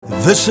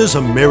This is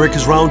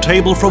America's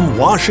Roundtable from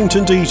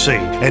Washington, D.C.,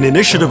 an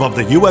initiative of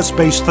the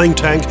U.S.-based think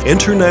tank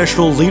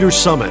International Leaders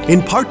Summit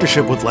in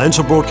partnership with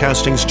Lanza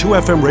Broadcasting's 2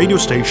 FM radio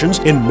stations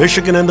in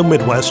Michigan and the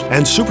Midwest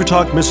and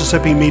SuperTalk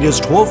Mississippi Media's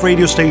 12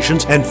 radio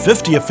stations and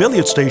 50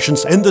 affiliate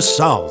stations in the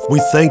South.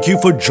 We thank you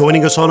for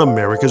joining us on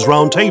America's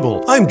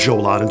Roundtable. I'm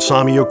Joel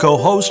Adensami, your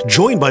co-host,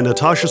 joined by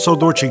Natasha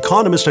Sodorci,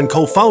 economist and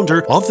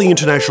co-founder of the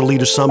International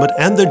Leaders Summit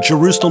and the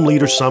Jerusalem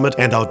Leaders Summit,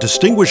 and our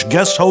distinguished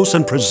guest hosts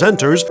and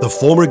presenters, the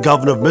former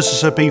governor of Mississippi,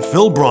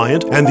 Phil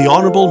Bryant, and the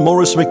Honorable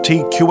Morris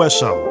McTeague,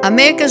 QSO.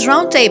 America's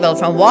Roundtable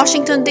from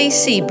Washington,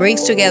 D.C.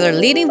 brings together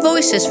leading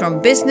voices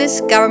from business,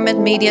 government,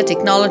 media,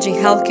 technology,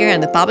 healthcare,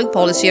 and the public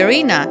policy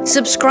arena.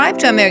 Subscribe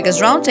to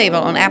America's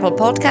Roundtable on Apple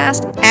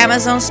Podcast,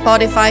 Amazon,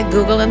 Spotify,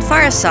 Google, and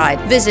Fireside.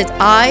 Visit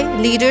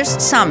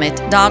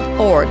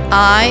iLeadersSummit.org.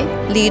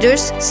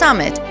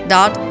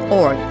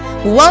 iLeadersSummit.org.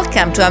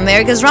 Welcome to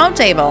America's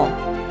Roundtable.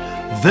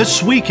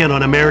 This weekend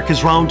on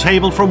America's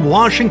Roundtable from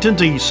Washington,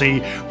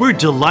 D.C., we're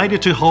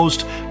delighted to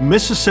host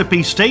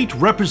Mississippi State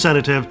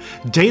Representative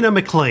Dana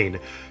McClain.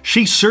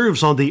 She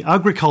serves on the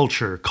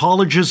Agriculture,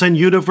 Colleges and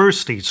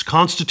Universities,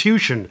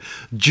 Constitution,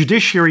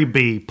 Judiciary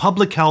B,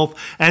 Public Health,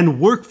 and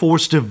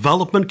Workforce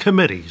Development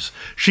Committees.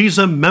 She's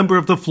a member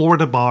of the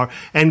Florida Bar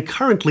and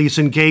currently is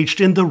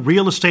engaged in the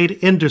real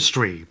estate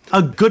industry.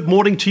 A good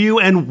morning to you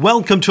and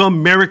welcome to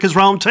America's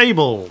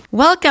Roundtable.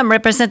 Welcome,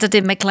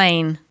 Representative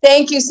McClain.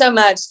 Thank you so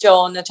much,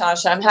 Joel and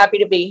Natasha. I'm happy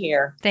to be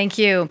here. Thank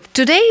you.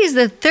 Today is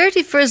the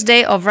 31st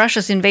day of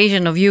Russia's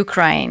invasion of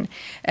Ukraine.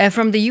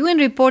 From the UN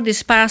report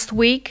this past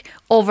week,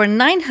 over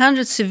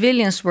 900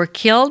 civilians were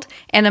killed,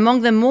 and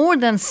among them more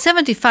than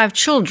 75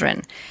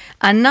 children.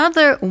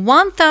 Another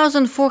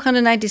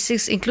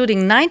 1,496,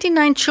 including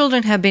 99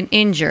 children, have been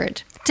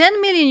injured. 10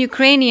 million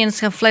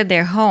Ukrainians have fled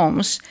their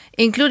homes,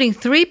 including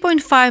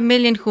 3.5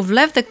 million who've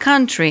left the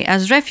country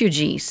as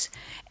refugees,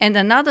 and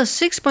another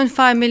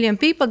 6.5 million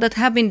people that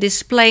have been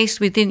displaced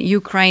within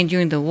Ukraine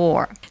during the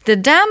war. The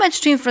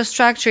damage to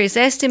infrastructure is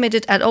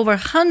estimated at over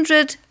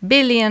 $100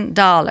 billion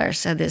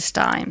at this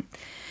time.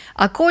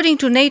 According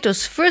to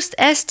NATO's first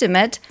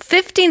estimate,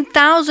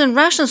 15,000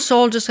 Russian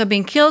soldiers have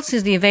been killed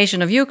since the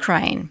invasion of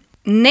Ukraine.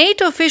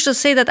 NATO officials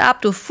say that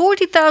up to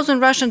 40,000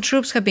 Russian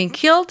troops have been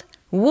killed,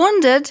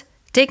 wounded,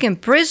 taken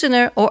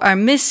prisoner, or are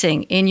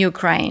missing in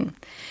Ukraine.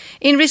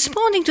 In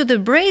responding to the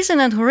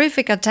brazen and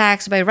horrific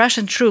attacks by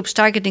Russian troops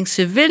targeting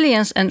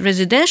civilians and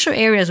residential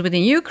areas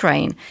within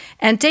Ukraine,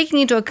 and taking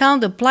into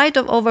account the plight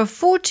of over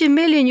 40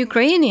 million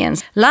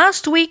Ukrainians,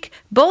 last week,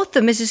 both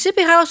the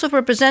Mississippi House of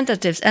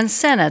Representatives and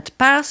Senate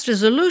passed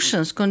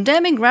resolutions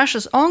condemning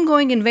Russia's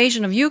ongoing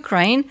invasion of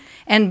Ukraine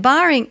and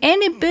barring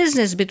any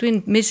business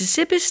between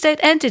Mississippi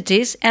state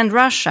entities and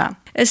Russia.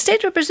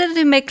 State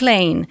Representative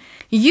McClain,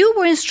 you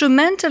were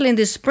instrumental in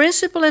this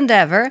principal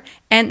endeavor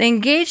and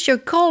engaged your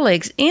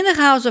colleagues in the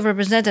House of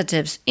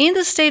Representatives in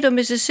the state of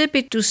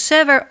Mississippi to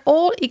sever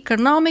all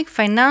economic,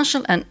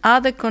 financial, and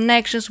other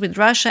connections with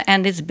Russia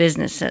and its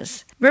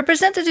businesses.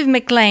 Representative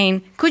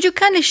McClain, could you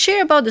kindly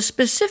share about the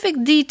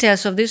specific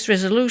details of this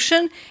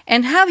resolution,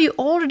 and have you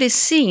already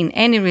seen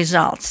any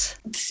results?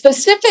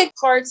 Specific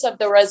parts of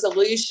the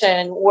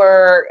resolution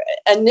were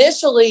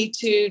initially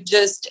to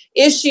just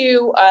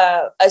issue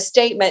a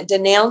statement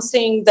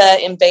denouncing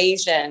the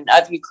invasion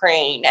of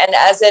Ukraine and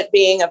as it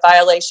being a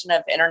violation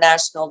of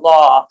international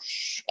law.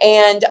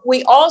 And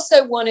we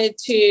also wanted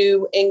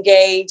to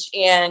engage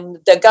in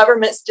the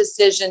government's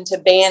decision to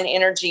ban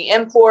energy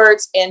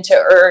imports and to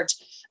urge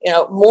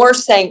more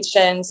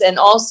sanctions, and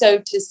also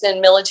to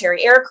send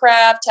military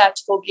aircraft,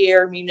 tactical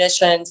gear,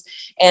 munitions,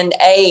 and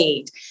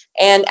aid.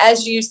 And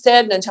as you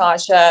said,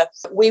 Natasha,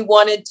 we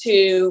wanted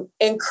to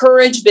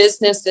encourage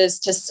businesses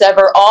to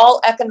sever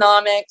all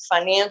economic,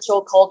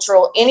 financial,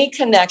 cultural, any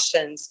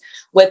connections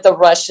with the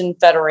Russian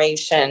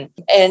Federation.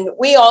 And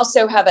we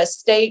also have a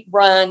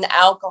state-run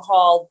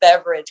alcohol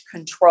beverage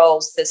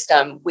control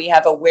system. We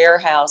have a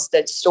warehouse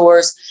that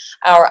stores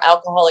our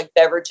alcoholic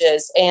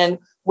beverages, and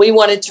we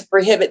wanted to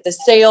prohibit the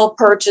sale,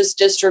 purchase,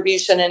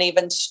 distribution, and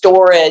even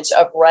storage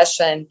of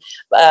Russian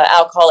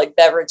alcoholic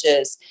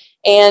beverages,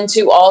 and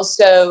to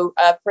also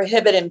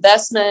prohibit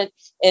investment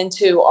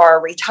into our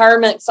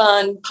retirement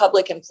fund,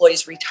 public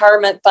employees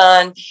retirement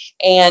fund,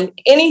 and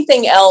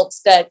anything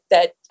else that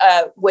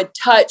would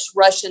touch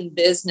Russian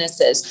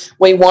businesses.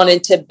 We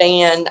wanted to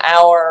ban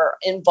our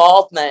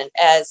involvement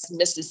as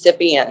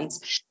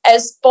Mississippians.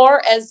 As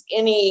far as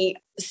any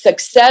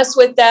success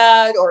with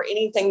that or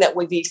anything that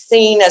we've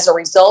seen as a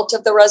result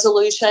of the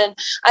resolution,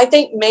 I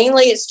think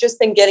mainly it's just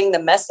been getting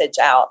the message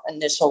out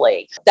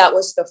initially. That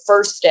was the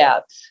first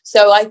step.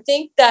 So I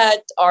think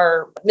that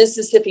our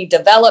Mississippi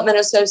Development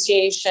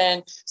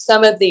Association,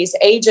 some of these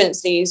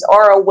agencies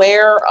are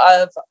aware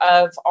of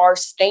our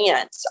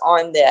stance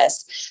on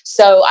this.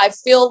 So I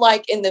feel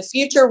like in the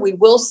future, we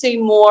will see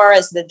more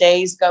as the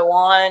days go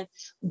on.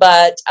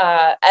 But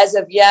as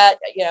of yet,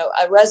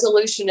 a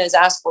resolution is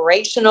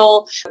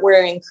aspirational.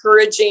 We're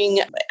encouraging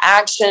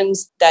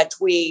actions that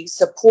we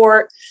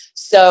support.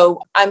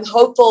 So I'm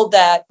hopeful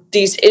that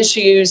these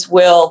issues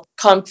will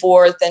come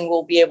forth and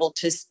we'll be able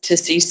to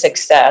see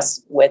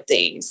success with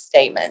these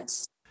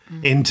statements.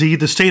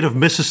 Indeed, the state of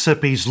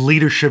Mississippi's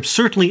leadership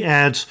certainly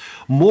adds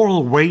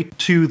moral weight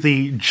to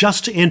the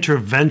just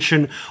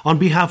intervention on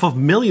behalf of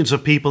millions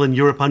of people in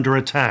Europe under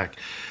attack.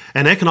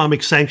 And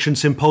economic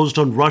sanctions imposed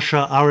on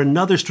Russia are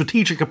another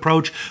strategic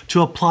approach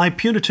to apply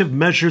punitive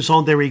measures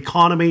on their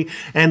economy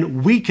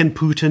and weaken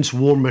Putin's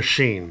war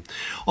machine.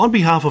 On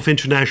behalf of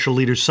International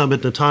Leaders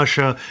Summit,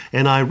 Natasha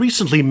and I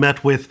recently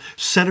met with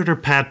Senator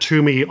Pat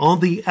Toomey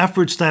on the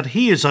efforts that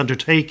he is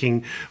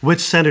undertaking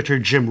with Senator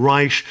Jim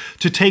Risch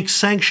to take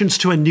sanctions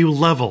to a new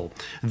level.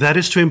 That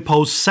is to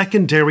impose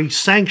secondary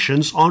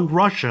sanctions on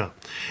Russia.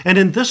 And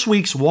in this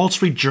week's Wall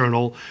Street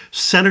Journal,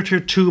 Senator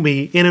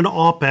Toomey, in an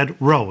op-ed,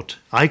 wrote,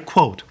 I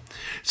quote,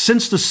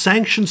 "Since the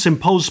sanctions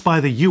imposed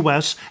by the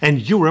U.S.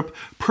 and Europe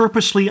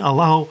purposely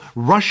allow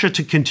Russia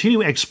to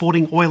continue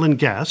exporting oil and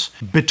gas,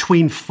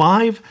 between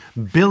 $5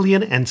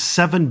 billion and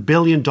 $7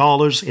 billion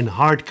in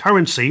hard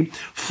currency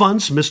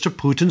funds Mr.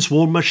 Putin's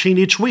war machine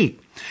each week.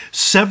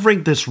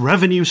 Severing this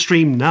revenue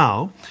stream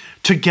now,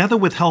 together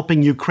with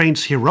helping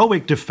Ukraine's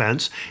heroic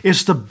defense,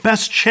 is the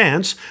best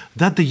chance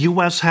that the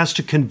U.S. has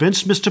to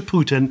convince Mr.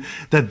 Putin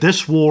that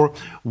this war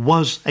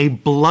was a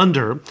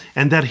blunder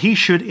and that he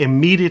should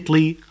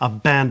immediately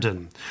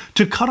abandon.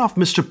 To cut off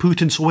Mr.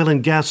 Putin's oil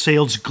and gas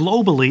sales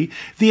globally,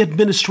 the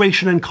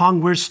administration and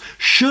Congress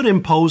should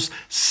impose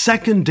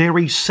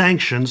secondary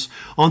sanctions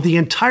on the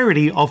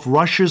entirety of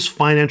Russia's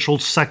financial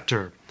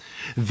sector.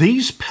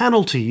 These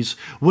penalties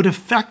would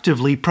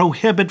effectively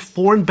prohibit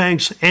foreign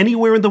banks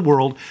anywhere in the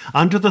world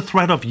under the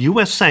threat of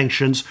U.S.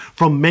 sanctions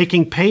from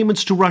making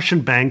payments to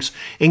Russian banks,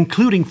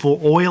 including for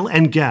oil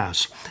and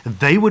gas.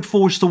 They would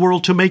force the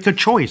world to make a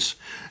choice: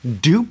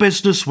 do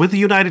business with the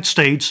United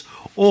States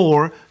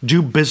or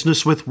do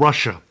business with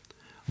Russia.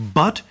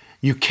 But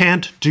you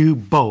can't do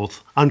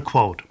both,"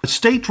 unquote.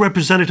 State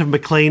Representative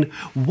McClain,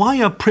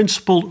 why are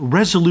principled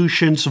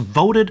resolutions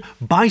voted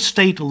by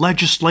state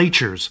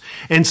legislatures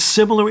and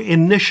similar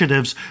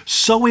initiatives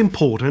so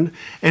important?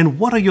 And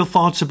what are your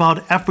thoughts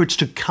about efforts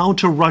to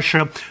counter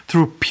Russia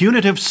through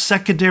punitive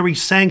secondary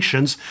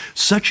sanctions,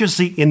 such as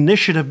the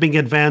initiative being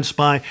advanced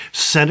by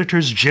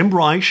Senators Jim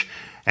Risch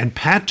and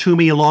Pat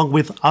Toomey, along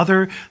with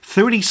other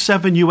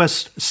 37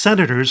 U.S.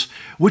 senators,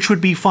 which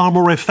would be far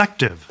more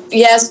effective?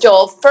 Yes,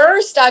 Joel.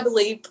 First, I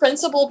believe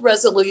principled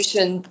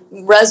resolutions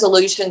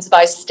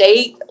by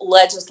state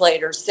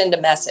legislators send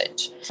a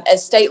message.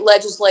 As state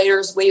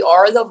legislators, we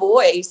are the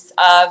voice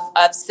of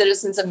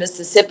citizens of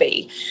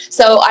Mississippi.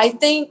 So I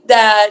think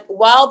that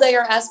while they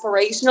are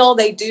aspirational,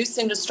 they do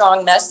send a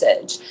strong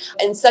message.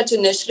 And such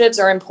initiatives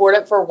are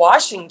important for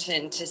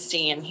Washington to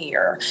see and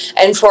hear,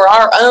 and for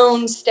our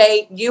own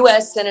state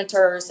U.S.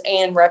 senators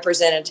and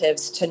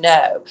representatives to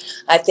know.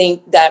 I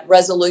think that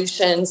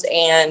resolutions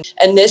and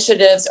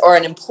initiatives are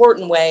an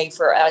important way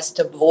for us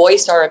to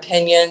voice our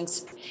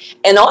opinions,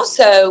 and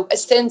also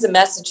sends a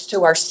message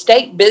to our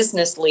state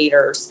business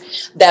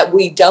leaders that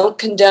we don't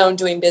condone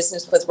doing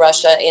business with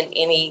Russia in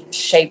any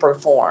shape or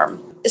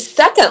form.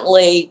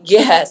 Secondly,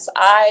 yes,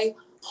 I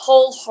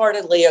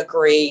wholeheartedly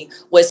agree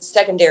with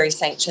secondary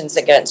sanctions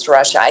against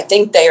Russia. I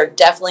think they are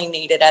definitely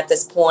needed at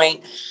this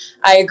point.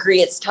 I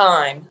agree it's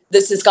time.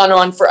 This has gone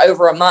on for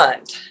over a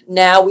month.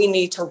 Now we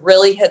need to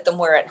really hit them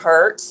where it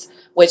hurts,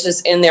 which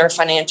is in their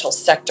financial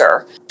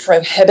sector.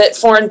 Prohibit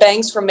foreign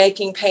banks from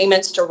making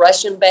payments to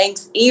Russian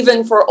banks,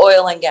 even for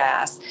oil and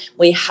gas.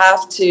 We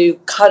have to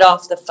cut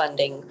off the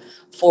funding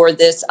for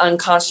this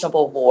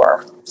unconscionable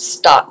war.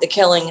 Stop the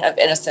killing of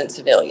innocent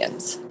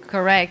civilians.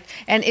 Correct.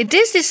 And it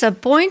is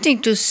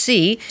disappointing to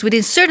see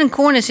within certain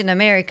corners in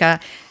America,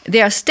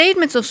 there are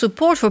statements of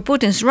support for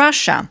Putin's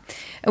Russia.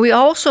 We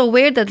are also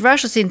aware that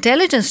Russia's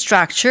intelligence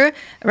structure,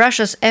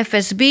 Russia's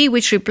FSB,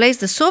 which replaced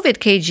the Soviet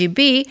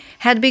KGB,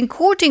 had been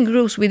courting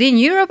groups within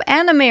Europe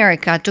and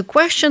America to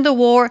question the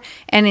war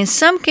and in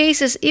some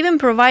cases even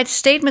provide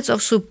statements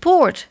of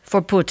support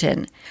for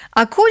Putin.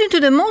 According to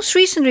the most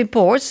recent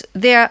reports,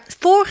 there are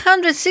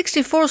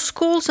 464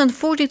 schools and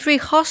 43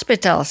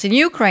 hospitals in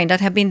Ukraine that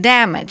have been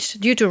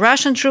damaged due to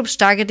Russian troops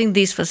targeting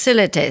these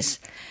facilities.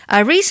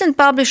 A recent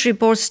published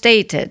report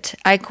stated,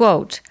 I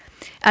quote,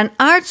 "An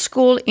art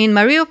school in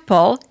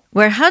Mariupol,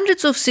 where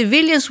hundreds of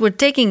civilians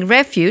were taking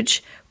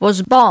refuge,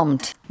 was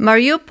bombed.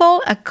 Mariupol,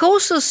 a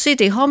coastal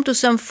city home to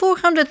some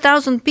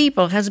 400,000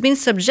 people, has been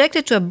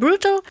subjected to a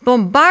brutal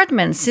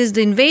bombardment since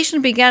the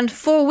invasion began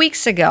 4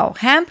 weeks ago,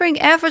 hampering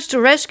efforts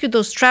to rescue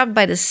those trapped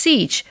by the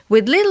siege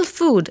with little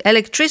food,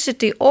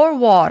 electricity, or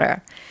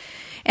water."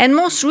 And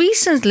most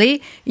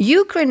recently,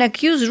 Ukraine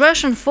accused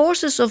Russian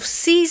forces of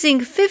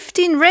seizing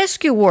 15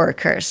 rescue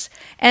workers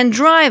and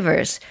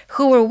drivers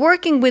who were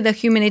working with a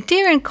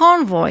humanitarian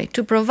convoy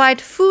to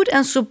provide food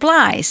and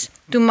supplies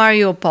to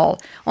Mariupol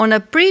on a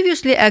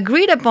previously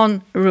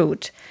agreed-upon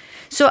route.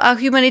 So a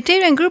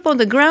humanitarian group on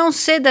the ground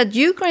said that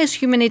Ukraine's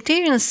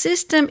humanitarian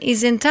system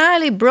is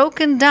entirely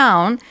broken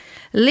down,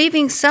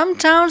 leaving some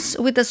towns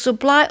with a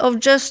supply of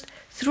just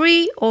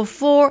 3 or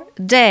 4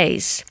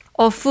 days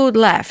of food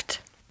left.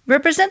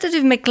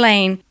 Representative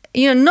McLean,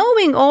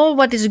 knowing all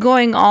what is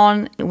going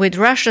on with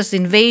Russia's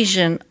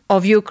invasion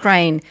of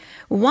Ukraine,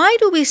 why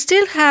do we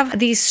still have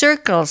these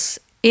circles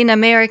in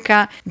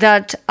America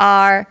that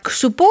are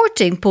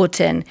supporting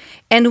Putin?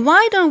 And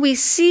why don't we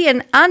see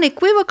an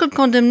unequivocal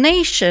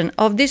condemnation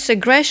of this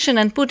aggression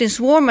and Putin's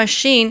war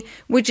machine,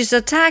 which is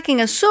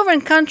attacking a sovereign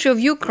country of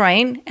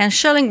Ukraine and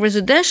shelling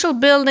residential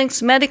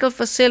buildings, medical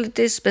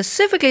facilities,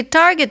 specifically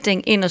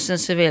targeting innocent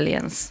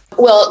civilians?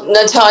 Well,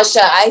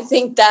 Natasha, I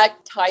think that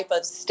type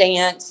of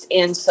stance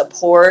in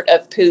support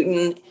of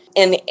Putin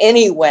in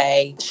any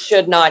way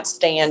should not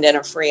stand in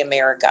a free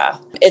America.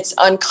 It's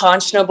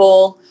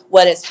unconscionable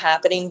what is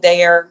happening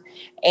there,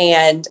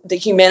 and the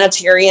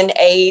humanitarian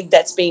aid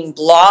that's being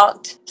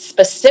blocked,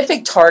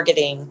 specific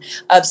targeting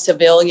of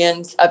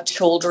civilians, of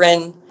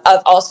children,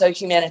 of also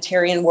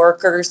humanitarian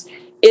workers.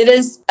 It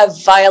is a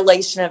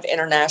violation of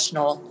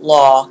international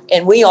law,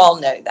 and we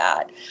all know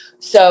that.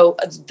 So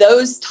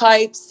those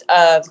types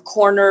of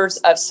corners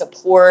of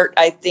support,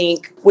 I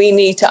think we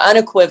need to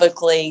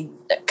unequivocally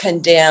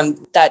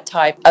condemn that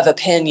type of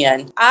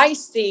opinion. I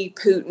see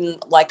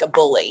Putin like a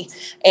bully,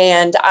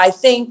 and I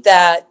think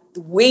that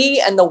we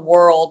and the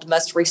world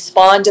must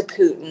respond to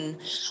Putin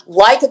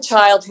like a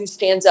child who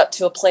stands up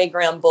to a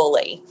playground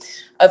bully.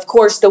 Of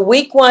course, the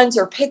weak ones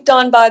are picked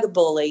on by the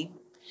bully,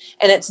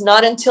 and it's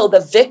not until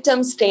the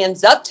victim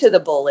stands up to the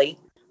bully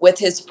with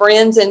his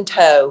friends in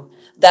tow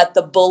that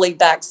the bully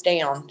backs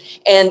down.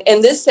 And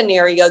in this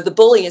scenario, the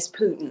bully is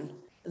Putin.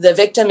 The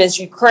victim is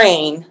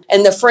Ukraine,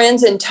 and the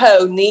friends in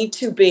tow need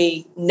to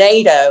be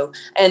NATO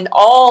and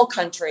all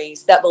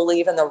countries that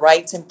believe in the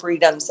rights and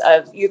freedoms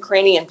of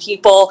Ukrainian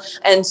people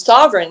and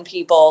sovereign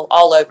people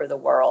all over the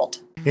world.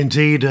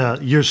 Indeed,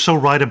 you're so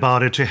right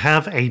about it. To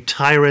have a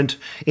tyrant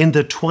in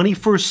the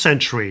 21st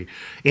century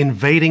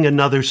invading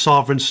another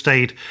sovereign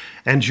state,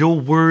 and your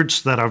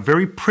words that are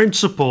very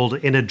principled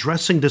in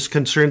addressing this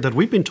concern that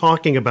we've been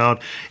talking about.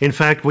 In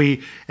fact,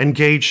 we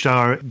engaged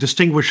our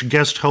distinguished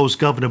guest host,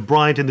 Governor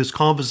Bryant, in this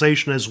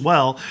conversation as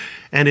well.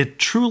 And it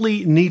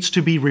truly needs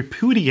to be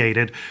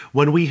repudiated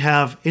when we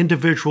have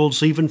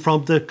individuals, even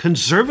from the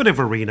conservative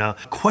arena,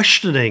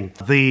 questioning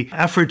the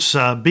efforts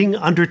being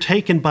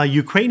undertaken by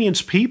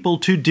Ukrainians people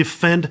to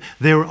defend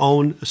their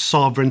own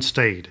sovereign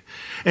state.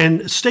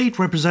 And State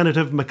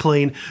Representative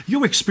McLean,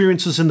 your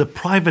experiences in the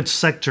private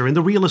sector, in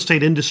the real estate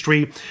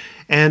industry,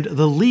 and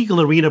the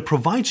legal arena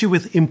provides you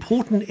with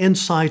important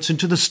insights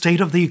into the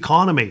state of the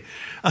economy,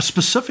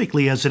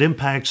 specifically as it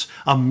impacts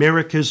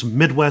America's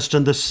Midwest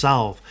and the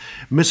South.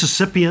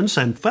 Mississippians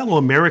and fellow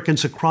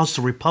Americans across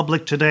the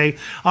Republic today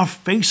are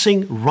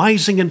facing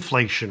rising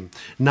inflation,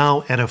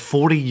 now at a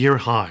 40-year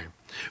high.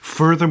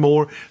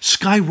 Furthermore,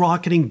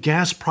 skyrocketing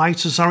gas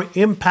prices are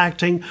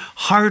impacting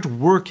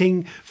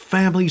hard-working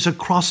families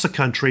across the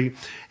country,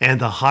 and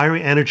the higher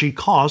energy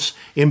costs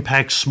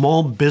impact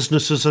small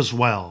businesses as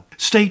well.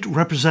 State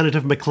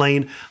Representative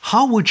McLean,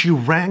 how would you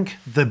rank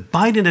the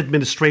Biden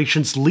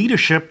administration's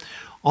leadership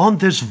on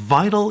this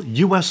vital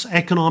U.S.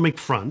 economic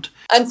front?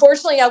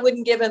 Unfortunately, I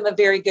wouldn't give him a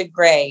very good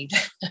grade.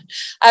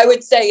 I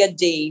would say a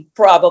D,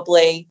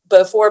 probably.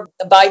 Before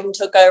Biden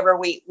took over,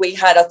 we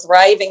had a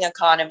thriving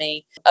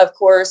economy. Of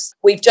course,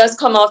 we've just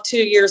come off 2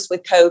 years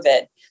with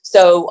COVID.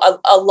 So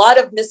a lot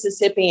of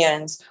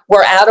Mississippians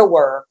were out of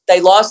work. They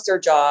lost their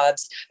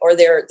jobs, or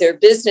their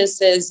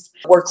businesses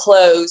were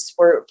closed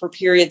for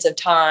periods of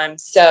time.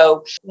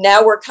 So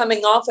now we're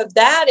coming off of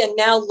that. And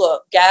now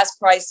look, gas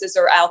prices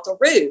are out the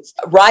roof.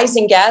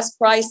 Rising gas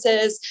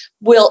prices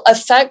will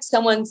affect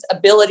someone's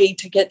ability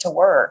to get to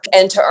work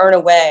and to earn a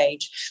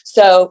wage.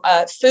 So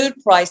food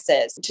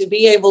prices, to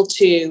be able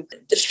to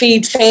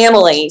feed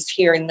families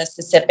here in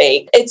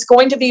Mississippi, it's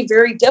going to be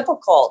very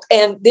difficult.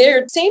 And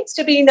there seems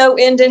to be no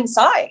end in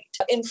sight.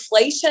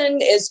 Inflation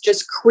is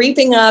just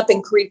creeping up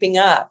and creeping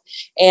up.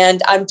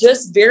 And I'm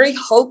just very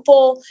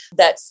hopeful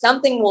that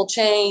something will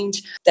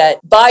change,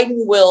 that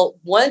Biden will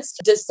once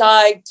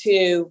decide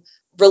to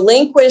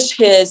relinquish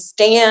his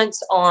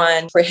stance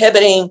on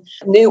prohibiting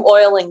new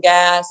oil and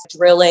gas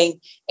drilling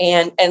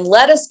and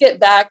let us get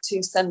back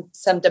to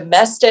some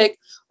domestic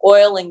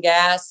oil and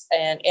gas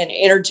and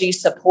energy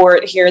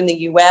support here in the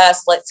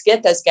U.S. Let's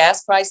get those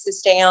gas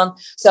prices down.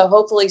 So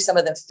hopefully some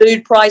of the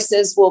food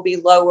prices will be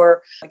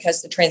lower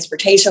because the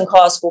transportation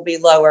costs will be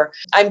lower.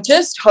 I'm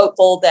just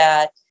hopeful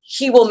that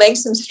he will make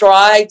some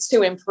strides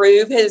to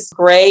improve his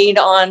grade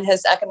on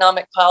his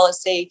economic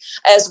policy,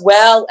 as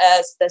well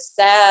as the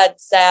sad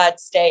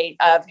state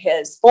of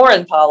his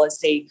foreign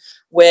policy,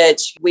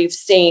 which we've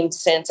seen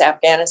since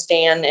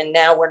Afghanistan. And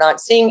now we're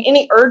not seeing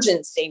any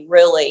urgency,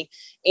 really,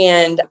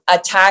 in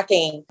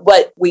attacking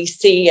what we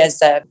see as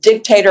a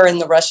dictator in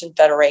the Russian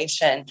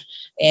Federation.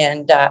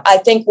 And I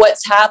think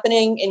what's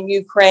happening in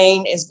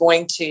Ukraine is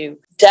going to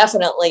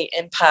definitely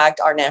impact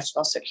our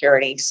national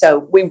security. So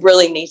we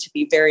really need to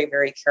be very,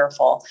 very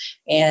careful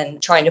in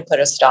trying to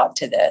put a stop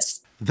to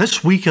this.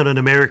 This weekend on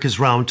America's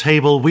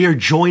Roundtable, we are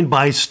joined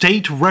by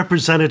State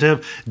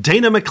Representative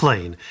Dana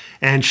McClain,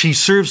 and she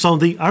serves on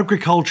the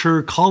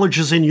Agriculture,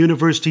 Colleges and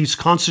Universities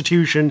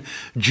Constitution,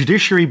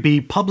 Judiciary B,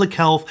 Public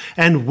Health,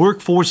 and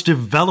Workforce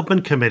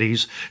Development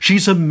Committees.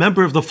 She's a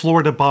member of the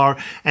Florida Bar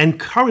and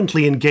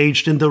currently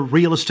engaged in the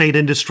real estate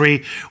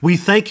industry. We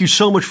thank you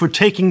so much for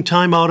taking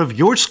time out of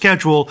your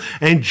schedule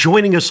and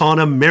joining us on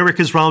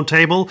America's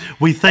Roundtable.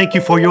 We thank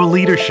you for your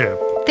leadership.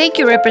 Thank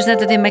you,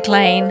 Representative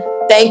McClain.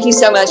 Thank you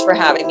so much for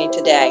having me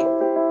today.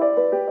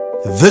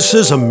 This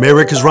is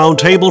America's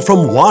Roundtable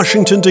from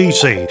Washington,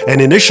 D.C.,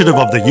 an initiative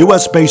of the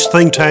U.S.-based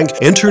think tank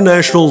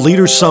International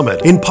Leaders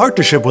Summit in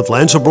partnership with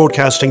Lanza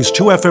Broadcasting's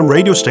 2 FM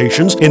radio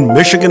stations in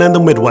Michigan and the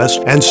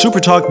Midwest and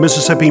SuperTalk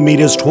Mississippi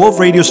Media's 12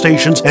 radio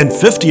stations and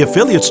 50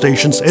 affiliate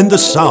stations in the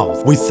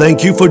South. We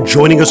thank you for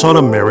joining us on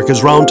America's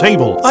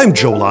Roundtable. I'm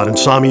Joe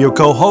Ladin-Sami, your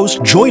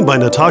co-host, joined by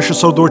Natasha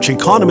Sodorch,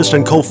 economist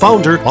and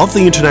co-founder of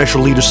the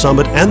International Leaders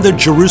Summit and the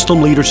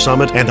Jerusalem Leaders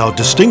Summit, and our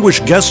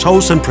distinguished guest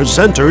hosts and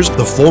presenters,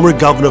 the former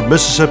governor of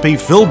Mississippi,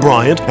 Phil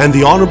Bryant, and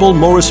the Honorable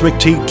Morris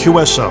McTeague,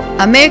 QSO.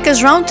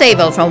 America's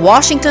Roundtable from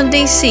Washington,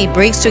 D.C.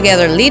 brings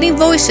together leading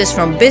voices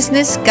from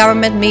business,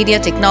 government, media,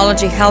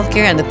 technology,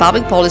 healthcare, and the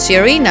public policy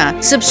arena.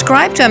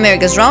 Subscribe to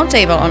America's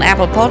Roundtable on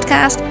Apple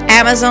Podcast,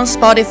 Amazon,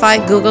 Spotify,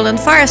 Google, and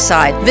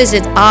Fireside.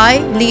 Visit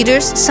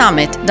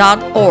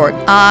iLeadersSummit.org.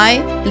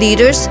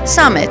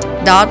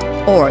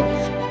 iLeadersSummit.org.